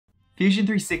Fusion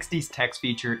 360's text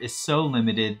feature is so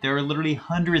limited, there are literally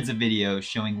hundreds of videos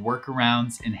showing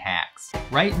workarounds and hacks.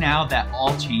 Right now, that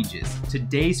all changes.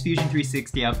 Today's Fusion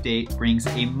 360 update brings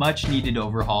a much needed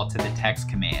overhaul to the text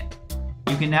command.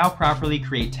 You can now properly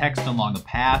create text along a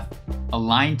path,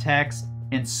 align text,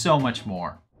 and so much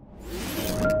more.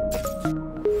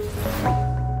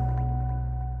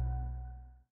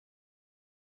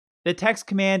 The text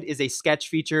command is a sketch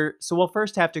feature, so we'll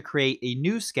first have to create a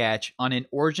new sketch on an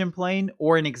origin plane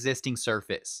or an existing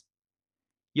surface.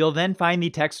 You'll then find the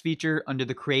text feature under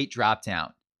the Create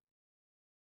dropdown.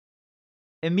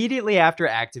 Immediately after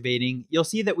activating, you'll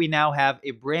see that we now have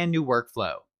a brand new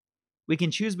workflow. We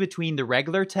can choose between the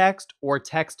regular text or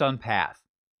text on path.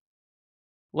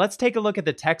 Let's take a look at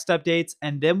the text updates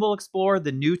and then we'll explore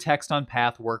the new text on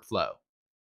path workflow.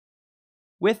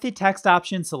 With the text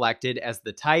option selected as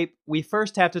the type, we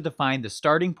first have to define the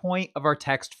starting point of our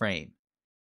text frame.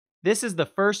 This is the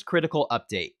first critical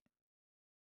update.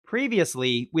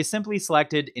 Previously, we simply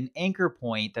selected an anchor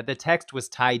point that the text was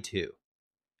tied to.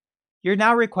 You're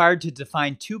now required to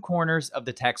define two corners of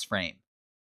the text frame.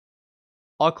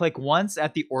 I'll click once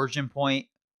at the origin point,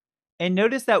 and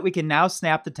notice that we can now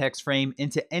snap the text frame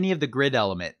into any of the grid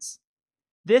elements.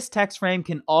 This text frame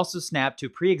can also snap to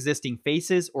pre-existing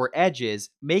faces or edges,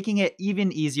 making it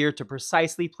even easier to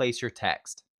precisely place your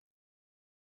text.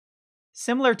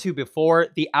 Similar to before,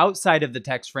 the outside of the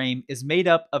text frame is made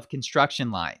up of construction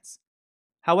lines.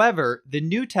 However, the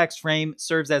new text frame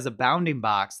serves as a bounding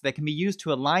box that can be used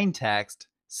to align text,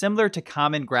 similar to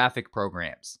common graphic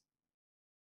programs.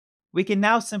 We can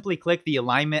now simply click the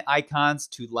alignment icons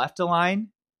to left align,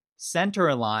 center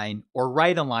align, or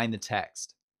right align the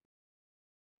text.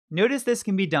 Notice this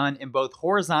can be done in both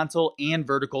horizontal and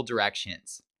vertical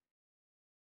directions.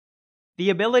 The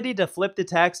ability to flip the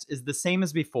text is the same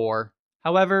as before.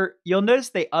 However, you'll notice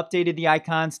they updated the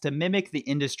icons to mimic the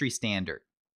industry standard.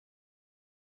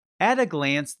 At a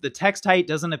glance, the text height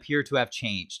doesn't appear to have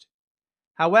changed.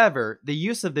 However, the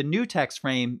use of the new text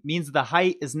frame means the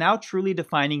height is now truly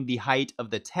defining the height of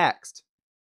the text.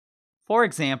 For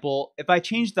example, if I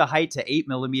change the height to 8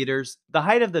 mm, the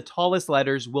height of the tallest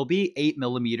letters will be 8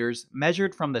 mm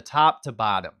measured from the top to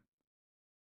bottom.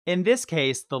 In this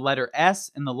case, the letter S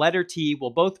and the letter T will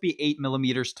both be 8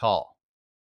 mm tall.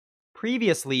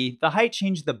 Previously, the height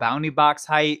changed the bounding box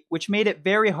height, which made it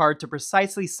very hard to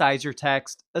precisely size your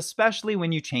text, especially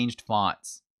when you changed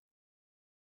fonts.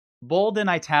 Bold and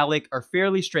italic are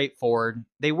fairly straightforward.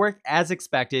 They work as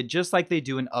expected, just like they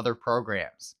do in other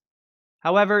programs.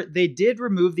 However, they did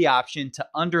remove the option to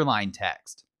underline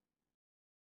text.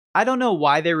 I don't know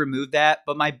why they removed that,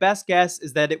 but my best guess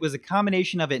is that it was a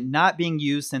combination of it not being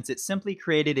used since it simply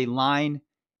created a line,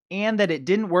 and that it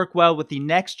didn't work well with the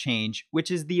next change, which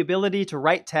is the ability to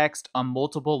write text on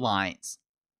multiple lines.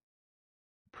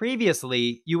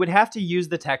 Previously, you would have to use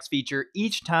the text feature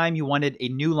each time you wanted a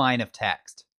new line of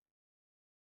text.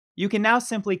 You can now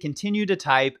simply continue to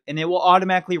type and it will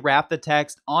automatically wrap the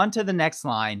text onto the next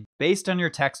line based on your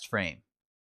text frame.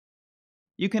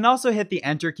 You can also hit the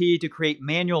Enter key to create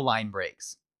manual line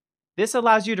breaks. This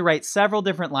allows you to write several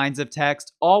different lines of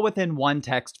text all within one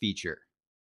text feature.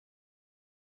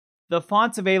 The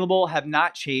fonts available have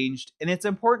not changed, and it's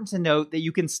important to note that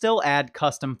you can still add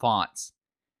custom fonts.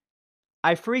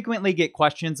 I frequently get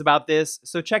questions about this,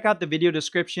 so check out the video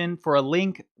description for a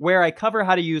link where I cover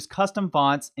how to use custom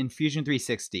fonts in Fusion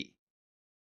 360.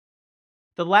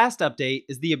 The last update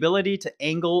is the ability to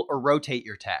angle or rotate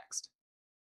your text.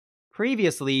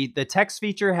 Previously, the text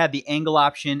feature had the angle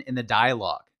option in the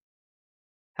dialog.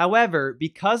 However,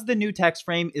 because the new text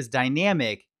frame is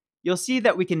dynamic, you'll see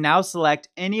that we can now select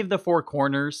any of the four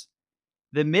corners,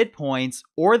 the midpoints,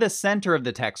 or the center of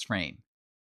the text frame.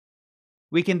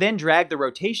 We can then drag the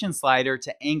rotation slider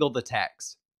to angle the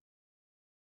text.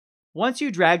 Once you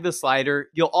drag the slider,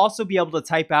 you'll also be able to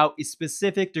type out a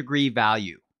specific degree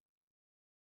value.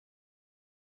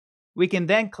 We can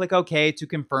then click OK to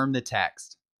confirm the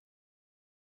text.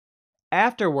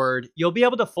 Afterward, you'll be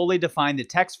able to fully define the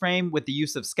text frame with the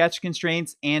use of sketch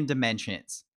constraints and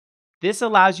dimensions. This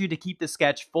allows you to keep the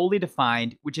sketch fully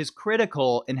defined, which is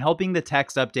critical in helping the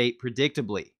text update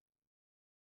predictably.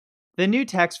 The new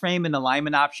text frame and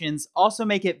alignment options also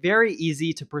make it very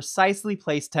easy to precisely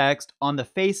place text on the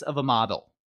face of a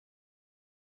model.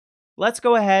 Let's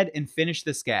go ahead and finish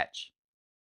the sketch.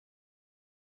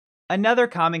 Another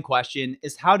common question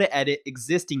is how to edit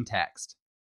existing text.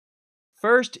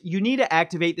 First, you need to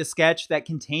activate the sketch that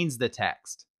contains the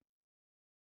text.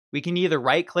 We can either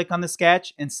right-click on the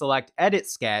sketch and select Edit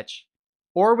Sketch,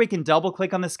 or we can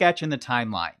double-click on the sketch in the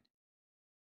timeline.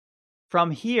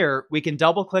 From here, we can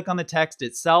double click on the text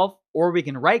itself, or we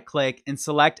can right click and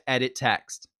select Edit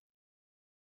Text.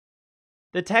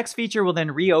 The text feature will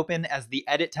then reopen as the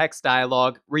Edit Text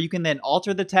dialog, where you can then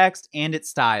alter the text and its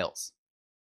styles.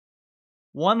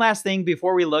 One last thing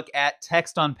before we look at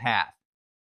Text on Path.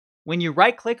 When you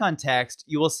right click on text,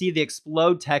 you will see the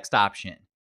Explode Text option.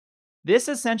 This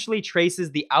essentially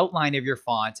traces the outline of your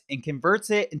font and converts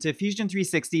it into Fusion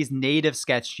 360's native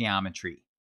sketch geometry.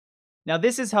 Now,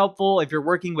 this is helpful if you're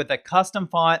working with a custom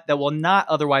font that will not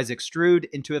otherwise extrude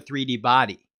into a 3D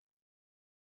body.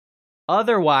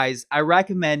 Otherwise, I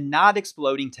recommend not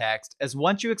exploding text, as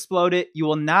once you explode it, you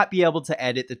will not be able to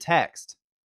edit the text.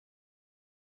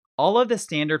 All of the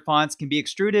standard fonts can be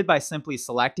extruded by simply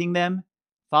selecting them,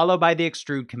 followed by the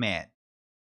extrude command.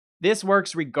 This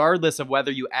works regardless of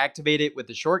whether you activate it with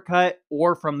the shortcut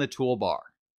or from the toolbar.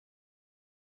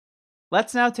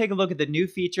 Let's now take a look at the new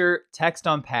feature, Text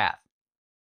on Path.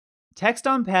 Text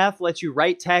on Path lets you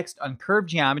write text on curved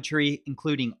geometry,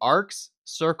 including arcs,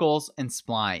 circles, and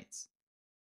splines.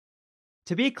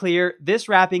 To be clear, this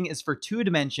wrapping is for 2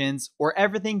 dimensions, or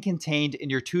everything contained in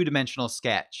your 2-dimensional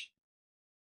sketch.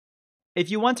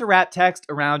 If you want to wrap text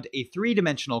around a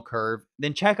 3-dimensional curve,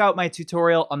 then check out my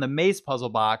tutorial on the maze puzzle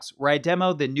box where I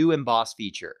demo the new emboss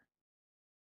feature.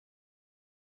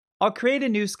 I'll create a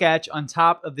new sketch on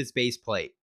top of this base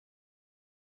plate.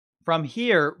 From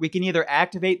here, we can either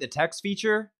activate the text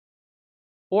feature,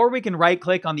 or we can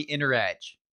right-click on the inner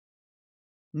edge.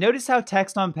 Notice how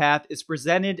Text on Path is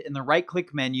presented in the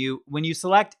right-click menu when you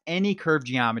select any curved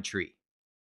geometry.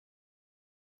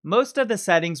 Most of the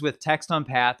settings with Text on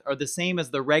Path are the same as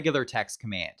the regular text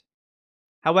command.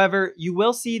 However, you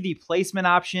will see the placement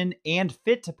option and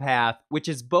Fit to Path, which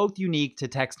is both unique to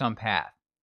Text on Path.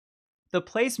 The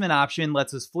placement option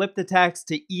lets us flip the text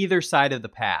to either side of the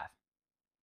path.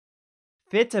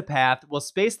 Fit to Path will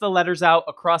space the letters out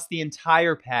across the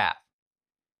entire path.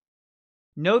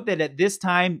 Note that at this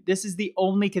time, this is the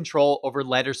only control over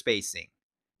letter spacing.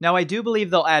 Now, I do believe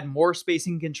they'll add more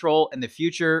spacing control in the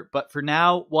future, but for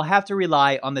now, we'll have to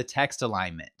rely on the text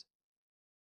alignment.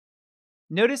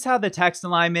 Notice how the text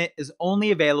alignment is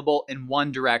only available in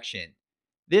one direction.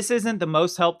 This isn't the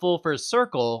most helpful for a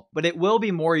circle, but it will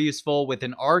be more useful with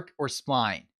an arc or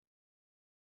spline.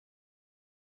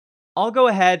 I'll go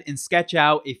ahead and sketch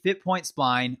out a fit point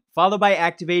spline, followed by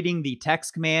activating the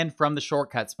text command from the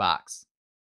shortcuts box.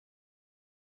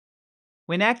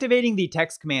 When activating the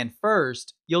text command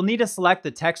first, you'll need to select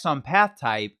the text on path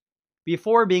type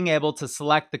before being able to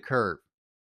select the curve.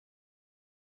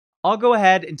 I'll go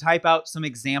ahead and type out some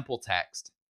example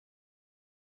text.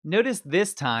 Notice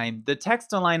this time, the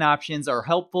text align options are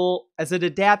helpful as it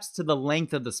adapts to the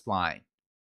length of the spline.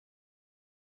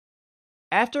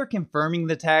 After confirming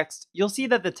the text, you'll see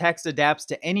that the text adapts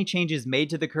to any changes made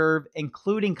to the curve,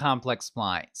 including complex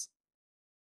splines.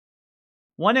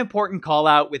 One important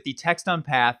callout with the text on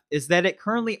path is that it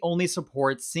currently only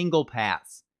supports single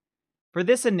paths. For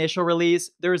this initial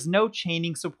release, there is no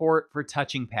chaining support for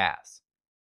touching paths.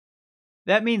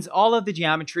 That means all of the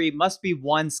geometry must be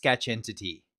one sketch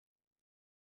entity.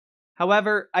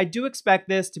 However, I do expect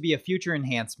this to be a future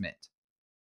enhancement.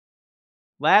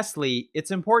 Lastly, it's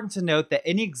important to note that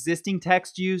any existing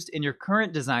text used in your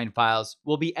current design files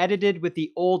will be edited with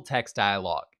the old text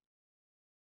dialog.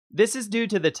 This is due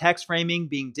to the text framing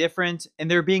being different and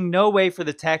there being no way for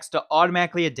the text to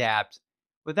automatically adapt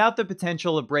without the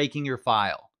potential of breaking your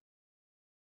file.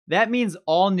 That means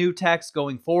all new text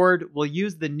going forward will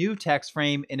use the new text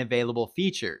frame and available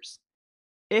features.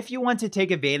 If you want to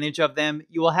take advantage of them,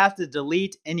 you will have to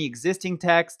delete any existing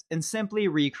text and simply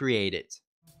recreate it.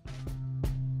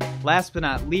 Last but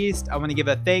not least, I want to give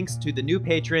a thanks to the new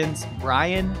patrons,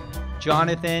 Brian,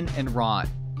 Jonathan, and Ron.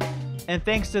 And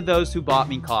thanks to those who bought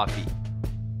me coffee.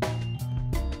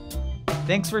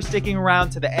 Thanks for sticking around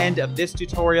to the end of this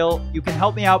tutorial. You can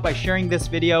help me out by sharing this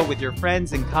video with your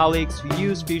friends and colleagues who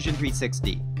use Fusion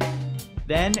 360.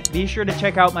 Then, be sure to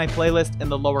check out my playlist in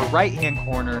the lower right-hand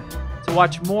corner to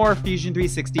watch more Fusion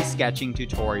 360 sketching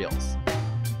tutorials.